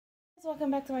welcome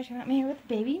back to my channel. I'm here with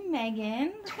baby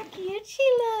Megan. Look how cute she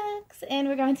looks. And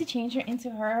we're going to change her into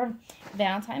her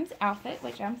Valentine's outfit,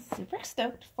 which I'm super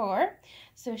stoked for.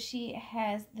 So she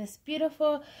has this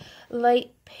beautiful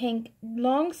light pink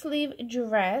long sleeve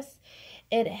dress.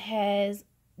 It has,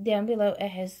 down below, it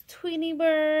has Tweety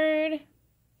Bird.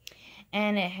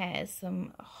 And it has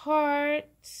some hearts,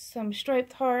 some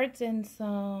striped hearts, and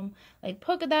some like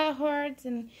polka dot hearts,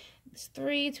 and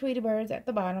 3 Tweety Birds at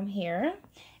the bottom here.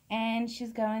 And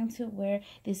she's going to wear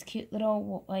these cute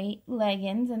little white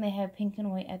leggings, and they have pink and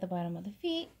white at the bottom of the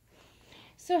feet.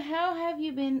 So how have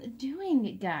you been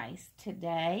doing, guys,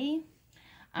 today?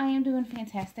 I am doing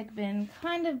fantastic. Been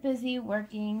kind of busy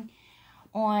working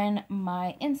on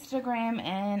my Instagram,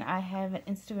 and I have an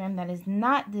Instagram that is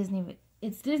not Disney.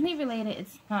 It's Disney related.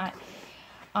 It's not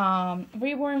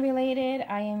Reborn related.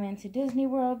 I am into Disney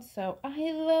World, so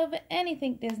I love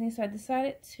anything Disney. So I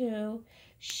decided to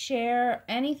share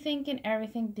anything and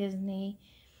everything Disney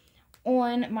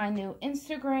on my new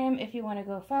Instagram. If you want to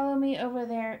go follow me over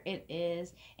there, it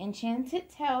is Enchanted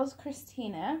Tales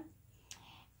Christina,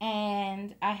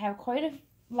 and I have quite a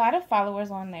lot of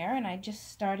followers on there, and I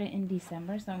just started in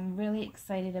December, so I'm really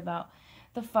excited about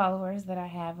the followers that I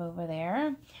have over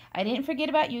there. I didn't forget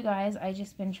about you guys. I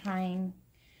just been kind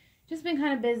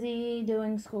of busy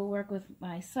doing schoolwork with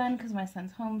my son because my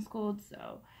son's homeschooled,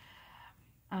 so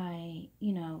I,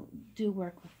 do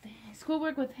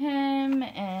schoolwork with him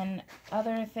and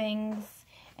other things,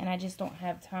 and I just don't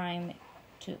have time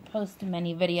to post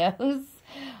many videos.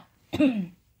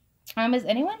 Is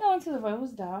anyone going to the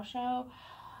Rose Doll Show?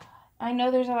 I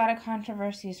know there's a lot of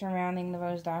controversy surrounding the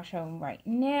Rose Doll Show right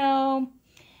now,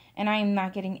 and I am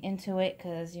not getting into it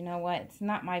because, you know what, it's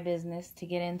not my business to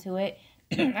get into it.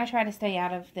 I try to stay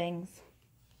out of things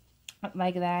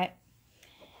like that.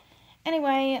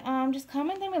 Anyway, just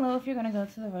comment down below if you're going to go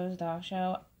to the Rose Doll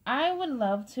Show. I would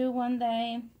love to one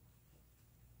day,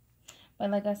 but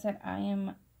like I said, I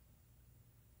am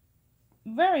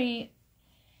very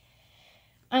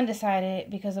undecided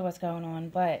because of what's going on,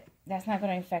 but that's not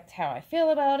going to affect how I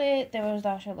feel about it. The Rose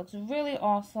Doll Show looks really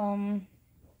awesome.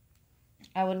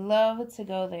 I would love to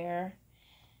go there,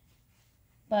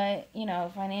 but,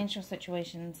 financial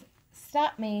situations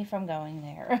stop me from going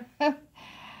there.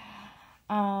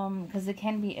 Because it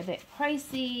can be a bit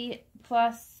pricey.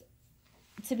 Plus,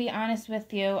 to be honest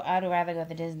with you, I'd rather go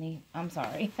to Disney. I'm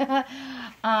sorry.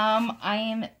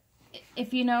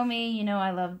 If you know me, you know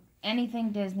I love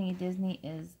anything Disney. Disney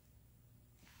is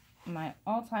my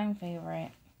all-time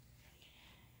favorite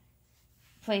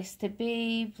place to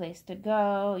be, place to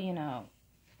go,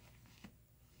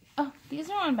 Oh, these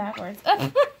are on backwards.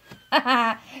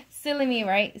 Silly me,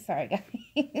 right? Sorry,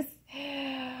 guys.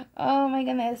 Oh, my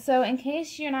goodness. So, in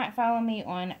case you're not following me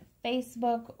on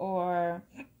Facebook, or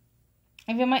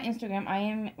if you're on my Instagram, I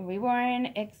am Reborn,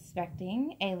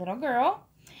 expecting a little girl.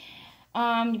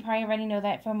 You probably already know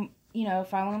that from,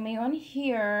 following me on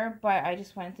here, but I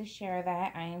just wanted to share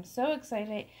that. I am so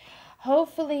excited.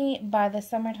 Hopefully, by the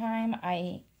summertime,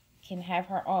 I can have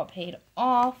her all paid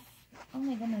off. Oh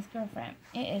my goodness, girlfriend.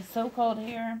 It is so cold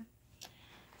here.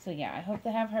 So yeah, I hope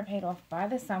to have her paid off by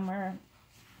the summer.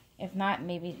 If not,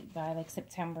 maybe by like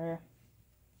September.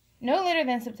 No later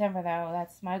than September though.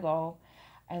 That's my goal.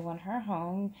 I want her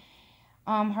home.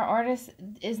 Her artist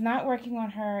is not working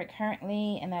on her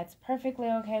currently, and that's perfectly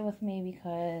okay with me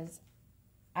because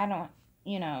I don't,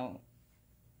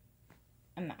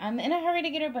 I'm in a hurry to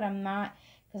get her, but I'm not,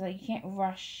 because you can't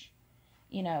rush,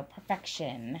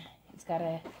 perfection.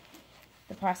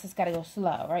 The process gotta go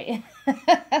slow, right?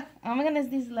 Oh my goodness,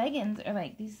 these leggings are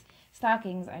like, these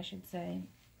stockings, I should say,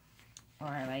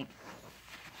 are like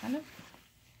kind of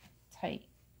tight.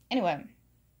 Anyway,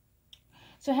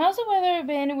 so how's the weather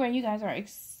been where you guys are?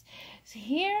 So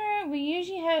here we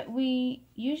usually have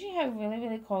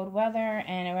really cold weather,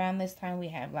 and around this time we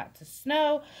have lots of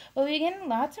snow, but we're getting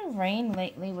lots of rain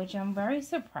lately, which I'm very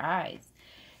surprised.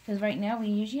 Because right now, we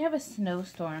usually have a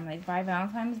snowstorm. Like, by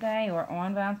Valentine's Day or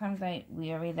on Valentine's Day,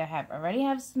 we either already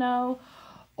have snow,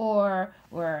 or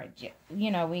we're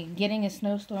getting a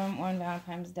snowstorm on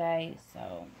Valentine's Day.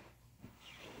 So,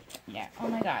 yeah. Oh,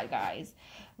 my God, guys.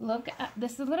 Look,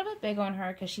 this is a little bit big on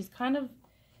her because she's kind of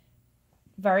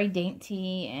very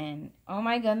dainty. And, oh,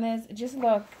 my goodness, just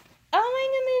look. Oh, my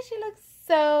goodness, she looks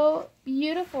so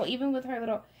beautiful, even with her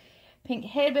little pink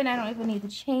headband. I don't even need to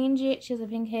change it. She has a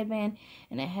pink headband,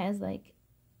 and it has like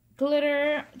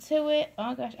glitter to it.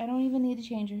 Oh gosh, I don't even need to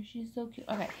change her. She's so cute.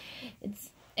 Okay,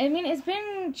 it's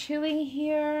been chilly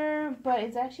here, but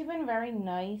it's actually been very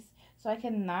nice, so I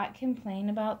cannot complain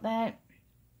about that.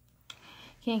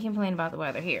 Can't complain about the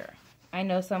weather here. I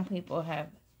know some people have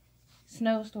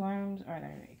snowstorms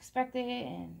are expected,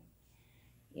 and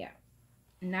yeah,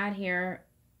 not here.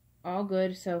 All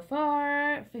good so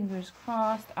far. Fingers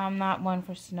crossed. I'm not one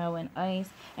for snow and ice.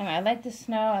 And I like the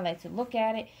snow. I like to look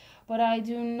at it. But I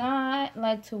do not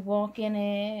like to walk in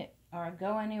it or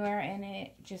go anywhere in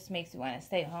it. It just makes me want to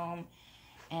stay home.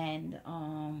 And,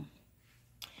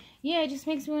 yeah, it just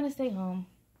makes me want to stay home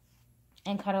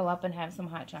and cuddle up and have some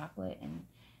hot chocolate and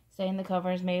stay in the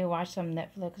covers. Maybe watch some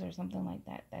Netflix or something like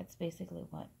that. That's basically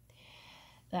what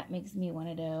that makes me want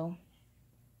to do.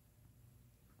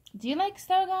 Do you like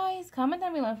snow, guys? Comment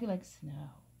down below if you like snow.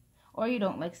 Or you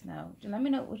don't like snow. Just let me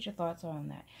know what your thoughts are on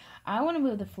that. I want to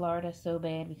move to Florida so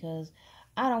bad because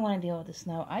I don't want to deal with the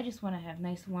snow. I just want to have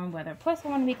nice warm weather. Plus, I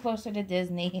want to be closer to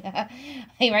Disney.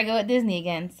 Here I go with Disney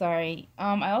again. Sorry.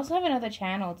 I also have another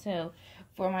channel, too,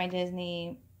 for my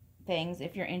Disney things,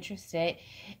 if you're interested.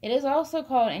 It is also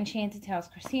called Enchanted Tales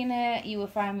Christina. You will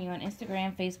find me on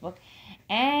Instagram, Facebook,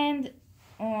 and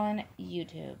on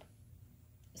YouTube.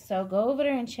 So go over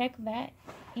there and check that,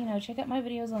 check out my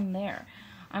videos on there.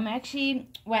 I'm actually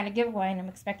at a giveaway and I'm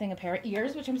expecting a pair of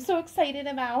ears, which I'm so excited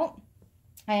about.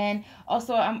 And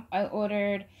also I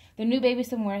ordered the new baby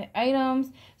some more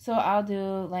items. So I'll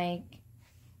do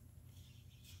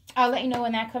I'll let you know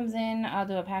when that comes in. I'll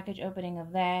do a package opening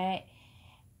of that.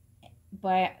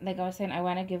 But like I was saying, I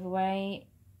want a giveaway.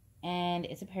 And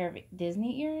it's a pair of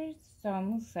Disney ears. So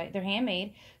I'm excited. They're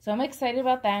handmade. So I'm excited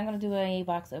about that. I'm going to do a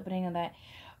box opening of that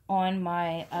on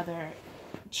my other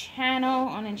channel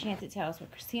on Enchanted Tales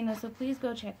with Christina. So please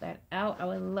go check that out. I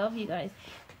would love you guys.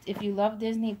 If you love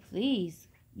Disney, please,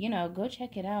 go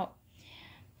check it out.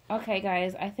 Okay,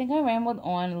 guys. I think I rambled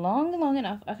on long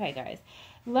enough. Okay, guys.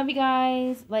 Love you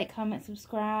guys. Like, comment,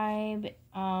 subscribe.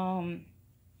 I'll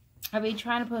be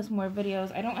trying to post more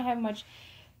videos. I don't have much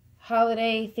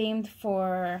holiday themed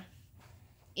for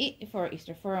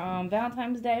Easter, for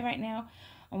Valentine's Day right now.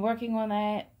 I'm working on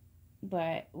that,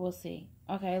 but we'll see.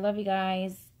 Okay, love you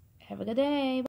guys. Have a good day.